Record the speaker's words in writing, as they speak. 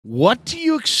What do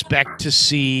you expect to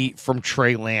see from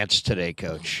Trey Lance today,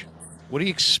 Coach? What do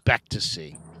you expect to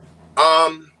see?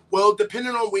 Well,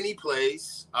 depending on when he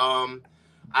plays,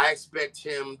 I expect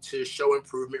him to show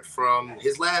improvement from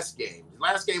his last game. His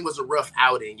last game was a rough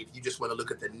outing if you just want to look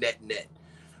at the net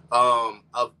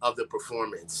of the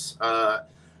performance.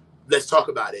 Let's talk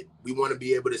about it. We want to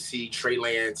be able to see Trey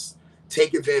Lance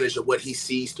take advantage of what he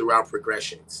sees throughout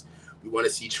progressions. We want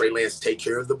to see Trey Lance take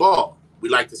care of the ball. We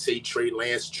like to see Trey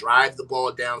Lance drive the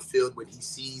ball downfield when he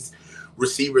sees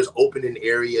receivers open in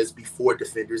areas before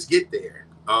defenders get there.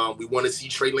 We want to see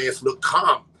Trey Lance look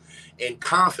calm and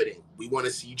confident. We want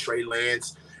to see Trey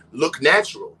Lance look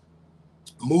natural,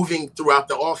 moving throughout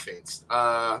the offense.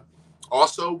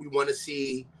 Also, we want to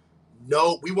see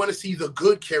the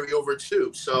good carry over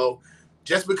too. So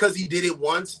just because he did it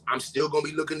once, I'm still going to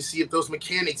be looking to see if those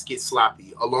mechanics get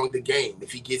sloppy along the game.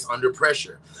 If he gets under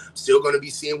pressure, still going to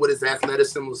be seeing what his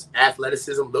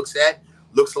athleticism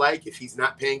looks like if he's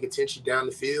not paying attention down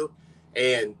the field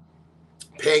and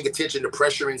paying attention to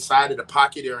pressure inside of the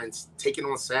pocket or taking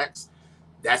on sacks.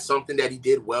 That's something that he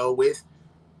did well with.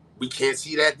 We can't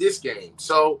see that this game.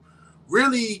 So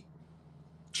really,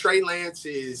 Trey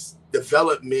Lance's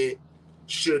development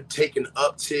should take an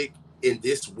uptick in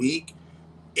this week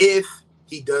if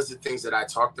he does the things that I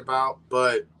talked about.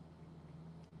 But,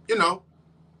 you know,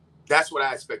 that's what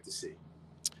I expect to see.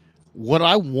 What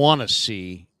I want to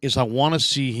see is I want to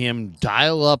see him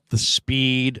dial up the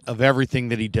speed of everything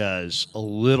that he does a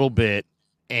little bit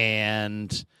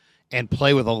and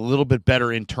play with a little bit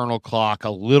better internal clock, a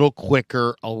little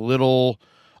quicker, a little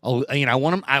I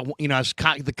want him. As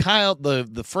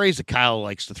the phrase that Kyle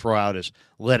likes to throw out is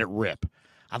 "let it rip."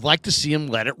 I'd like to see him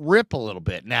let it rip a little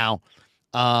bit. Now,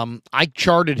 I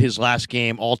charted his last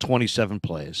game, all 27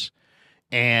 plays,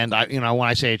 and when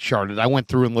I say it charted, I went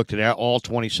through and looked at all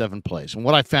 27 plays, and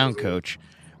what I found, Coach,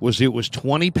 was it was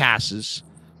 20 passes,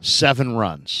 7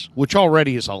 runs, which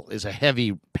already is a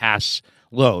heavy pass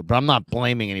load. But I'm not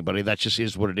blaming anybody. That just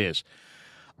is what it is.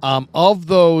 Of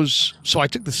those, so I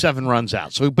took the 7 runs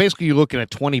out. So basically, you're looking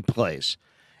at 20 plays,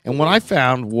 and what I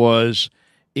found was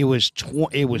it was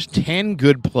 10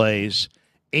 good plays,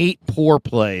 8 poor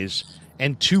plays,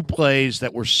 and 2 plays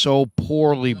that were so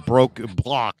poorly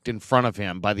blocked in front of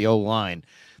him by the O line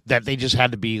that they just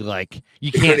had to be like you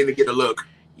He couldn't can't. even get a look.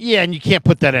 Yeah, and you can't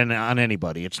put that on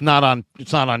anybody. It's not on.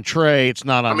 It's not on Trey. It's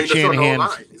not I on mean, it's on the whole Shanahan.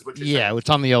 line, is what you're Yeah, saying. it's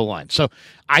on the O line. So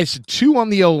I said 2 on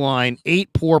the O line,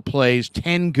 8 poor plays,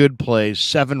 10 good plays,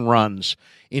 7 runs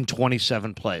in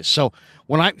 27 plays. So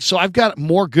I've got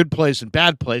more good plays than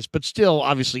bad plays, but still,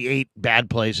 obviously, 8 bad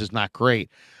plays is not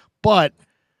great. But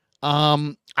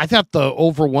I thought the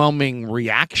overwhelming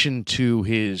reaction to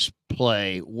his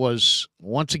play was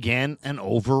once again an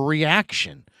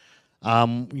overreaction.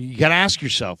 You got to ask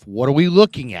yourself, what are we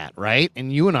looking at, right?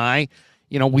 And you and I,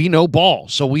 we know ball,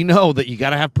 so we know that you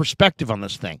got to have perspective on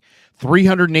this thing.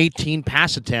 318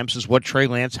 pass attempts is what Trey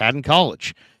Lance had in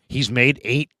college. He's played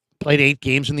 8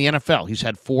 games in the NFL. He's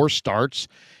had 4 starts.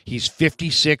 He's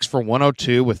 56 for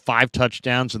 102 with 5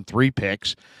 touchdowns and 3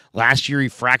 picks. Last year, he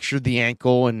fractured the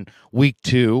ankle in week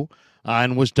 2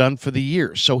 and was done for the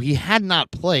year. So he had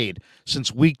not played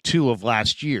since week 2 of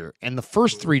last year. And the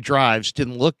first 3 drives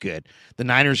didn't look good. The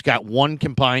Niners got 1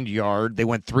 combined yard. They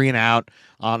went 3 and out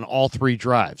on all 3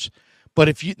 drives.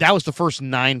 But that was the first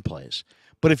 9 plays.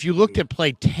 But if you looked at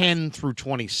play 10 through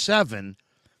 27,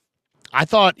 I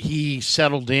thought he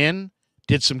settled in,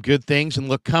 did some good things, and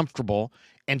looked comfortable.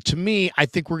 And to me, I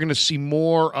think we're going to see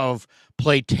more of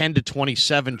play 10 to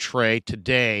 27 Trey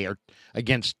today or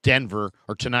against Denver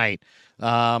or tonight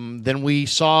than we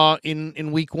saw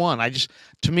in week 1.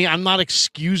 To me, I'm not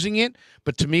excusing it,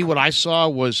 but to me, what I saw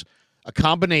was a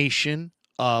combination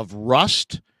of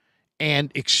rust and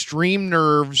extreme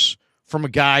nerves from a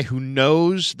guy who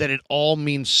knows that it all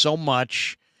means so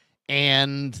much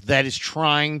and that is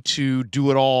trying to do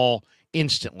it all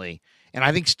instantly. And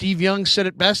I think Steve Young said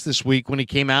it best this week when he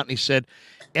came out and he said,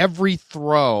 every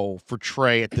throw for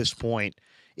Trey at this point,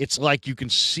 it's like you can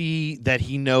see that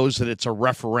he knows that it's a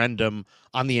referendum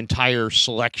on the entire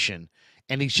selection.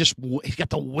 And he's got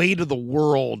the weight of the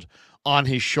world on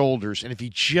his shoulders. And if he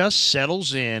just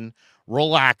settles in,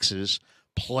 relaxes,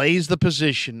 plays the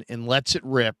position, and lets it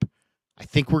rip, I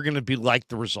think we're going to be like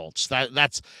the results.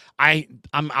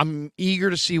 I'm eager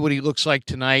to see what he looks like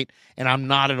tonight, and I'm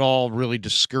not at all really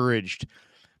discouraged,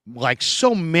 like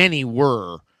so many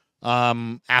were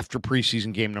after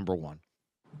preseason game number 1.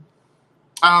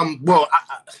 Well,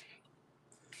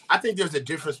 I think there's a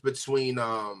difference between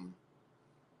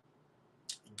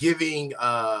giving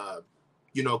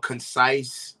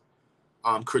concise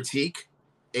critique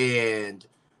and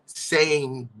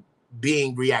saying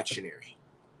being reactionary,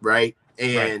 right? Right.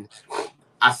 And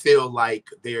I feel like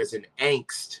there's an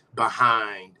angst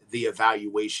behind the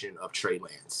evaluation of Trey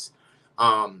Lance.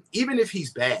 Even if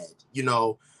he's bad, you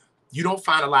don't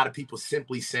find a lot of people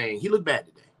simply saying he looked bad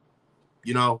today,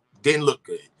 didn't look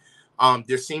good.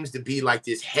 There seems to be like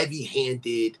this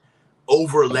heavy-handed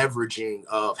over leveraging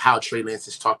of how Trey Lance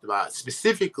is talked about,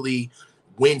 specifically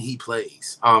when he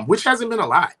plays, which hasn't been a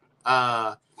lot.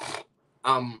 I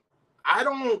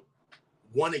don't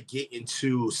want to get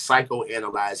into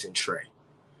psychoanalyzing Trey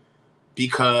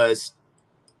because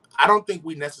I don't think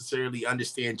we necessarily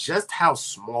understand just how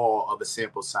small of a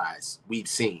sample size we've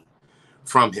seen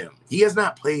from him. He has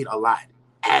not played a lot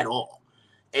at all.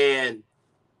 And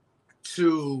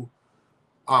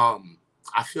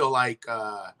I feel like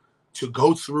to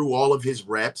go through all of his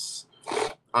reps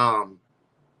and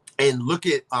look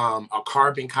at a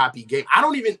carbon copy game. I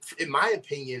don't even, in my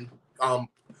opinion,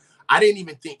 I didn't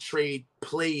even think Trey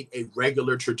played a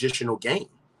regular traditional game,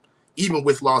 even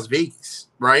with Las Vegas,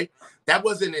 right? That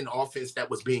wasn't an offense that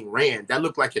was being ran. That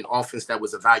looked like an offense that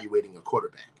was evaluating a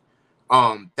quarterback.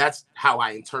 That's how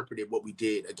I interpreted what we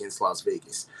did against Las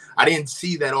Vegas. I didn't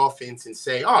see that offense and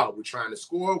say, oh, we're trying to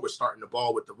score. We're starting the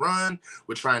ball with the run.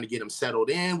 We're trying to get him settled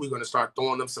in. We're going to start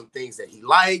throwing him some things that he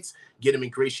likes, get him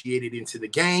ingratiated into the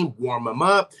game, warm him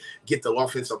up, get the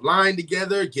offensive line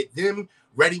together, get them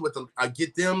ready with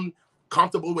get them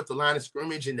comfortable with the line of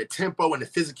scrimmage and the tempo and the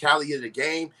physicality of the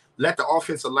game. Let the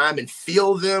offensive linemen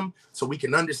feel them so we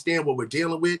can understand what we're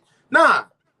dealing with. Nah.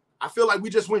 I feel like we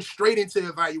just went straight into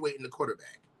evaluating the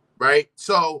quarterback, right?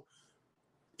 So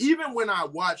even when I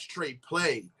watch Trey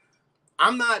play,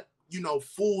 I'm not,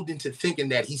 fooled into thinking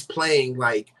that he's playing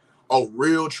like a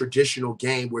real traditional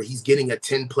game where he's getting a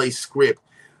 10-play script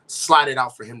slotted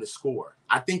out for him to score.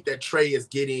 I think that Trey is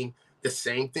getting the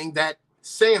same thing that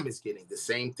Sam is getting, the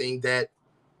same thing that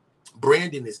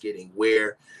Brandon is getting,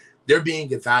 where they're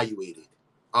being evaluated.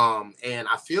 And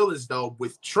I feel as though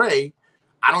with Trey,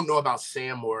 I don't know about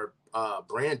Sam or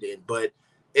Brandon, but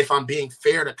if I'm being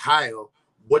fair to Kyle,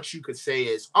 what you could say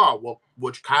is,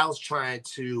 what Kyle's trying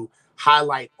to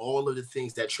highlight all of the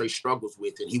things that Trey struggles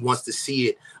with, and he wants to see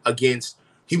it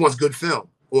he wants good film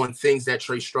on things that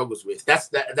Trey struggles with. That's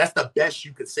the best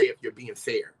you could say if you're being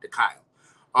fair to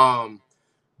Kyle.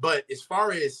 But as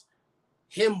far as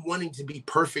him wanting to be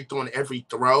perfect on every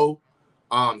throw,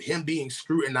 him being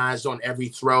scrutinized on every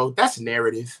throw, that's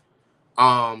narrative.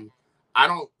 I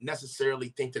don't necessarily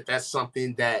think that that's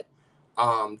something that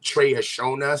Trey has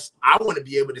shown us. I want to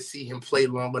be able to see him play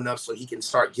long enough so he can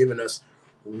start giving us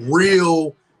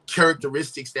real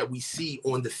characteristics that we see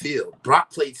on the field. Brock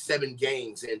played 7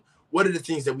 games, and what are the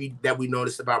things that we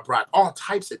noticed about Brock? All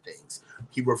types of things.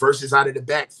 He reverses out of the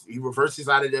back. He reverses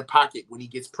out of the pocket when he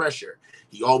gets pressure.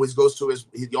 He always goes to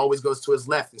his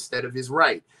left instead of his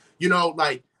right.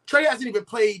 Trey hasn't even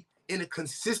played in a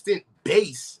consistent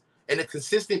base in a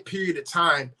consistent period of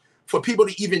time for people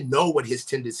to even know what his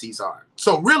tendencies are.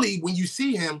 So really, when you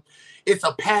see him, it's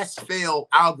a pass-fail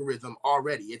algorithm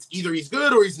already. It's either he's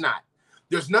good or he's not.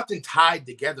 There's nothing tied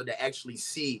together to actually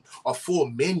see a full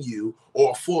menu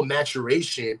or a full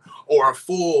maturation or a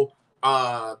full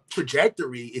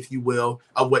trajectory, if you will,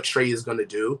 of what Trey is going to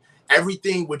do.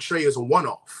 Everything with Trey is a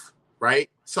one-off, right?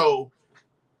 So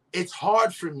it's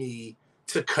hard for me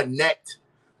to connect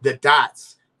the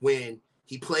dots when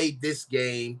he played this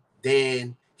game,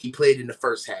 then he played in the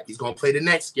first half. He's going to play the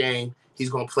next game. He's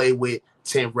going to play with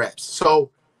 10 reps.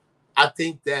 So I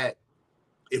think that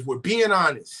if we're being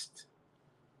honest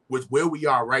with where we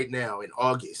are right now in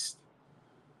August,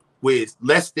 with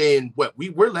less than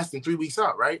we're less than 3 weeks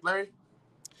out, right, Larry?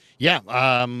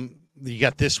 Yeah. You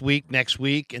got this week, next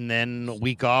week, and then a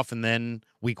week off, and then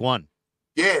week 1.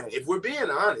 Yeah. If we're being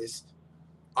honest,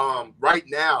 right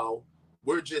now,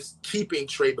 we're just keeping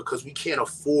Trey because we can't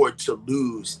afford to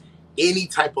lose any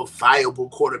type of viable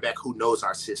quarterback who knows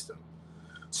our system.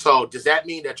 So does that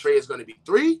mean that Trey is going to be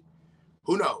 3?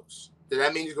 Who knows? Does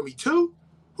that mean he's going to be 2?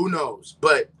 Who knows?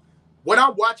 But what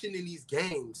I'm watching in these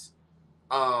games,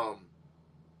 I'm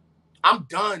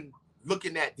done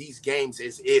looking at these games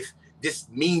as if this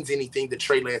means anything to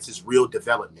Trey Lance's real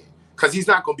development, because he's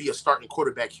not going to be a starting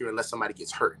quarterback here unless somebody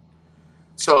gets hurt.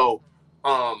 So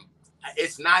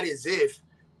it's not as if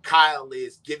Kyle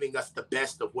is giving us the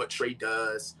best of what Trey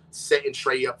does, setting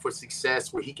Trey up for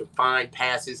success where he can find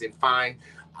passes and find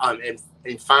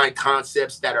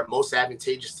concepts that are most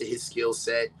advantageous to his skill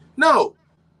set. No,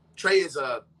 Trey is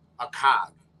a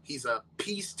cog. He's a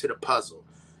piece to the puzzle.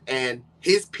 And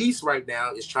his piece right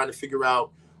now is trying to figure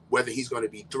out whether he's going to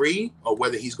be 3 or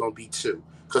whether he's going to be 2.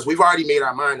 Because we've already made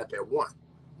our mind up at 1,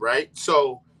 right?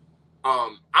 So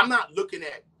I'm not looking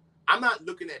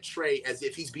at Trey as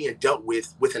if he's being dealt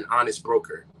with an honest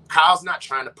broker. Kyle's not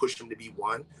trying to push him to be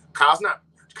one. Kyle's not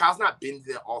bending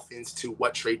the offense to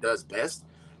what Trey does best,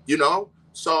 you know?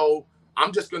 So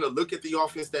I'm just gonna look at the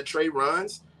offense that Trey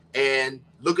runs and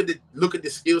look at the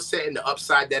skill set and the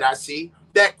upside that I see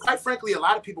that, quite frankly, a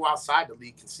lot of people outside the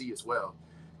league can see as well.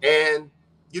 And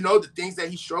the things that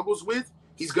he struggles with,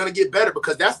 he's gonna get better,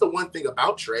 because that's the one thing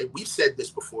about Trey. We've said this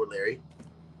before, Larry.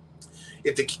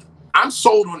 I'm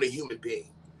sold on the human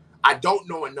being. I don't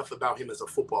know enough about him as a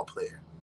football player.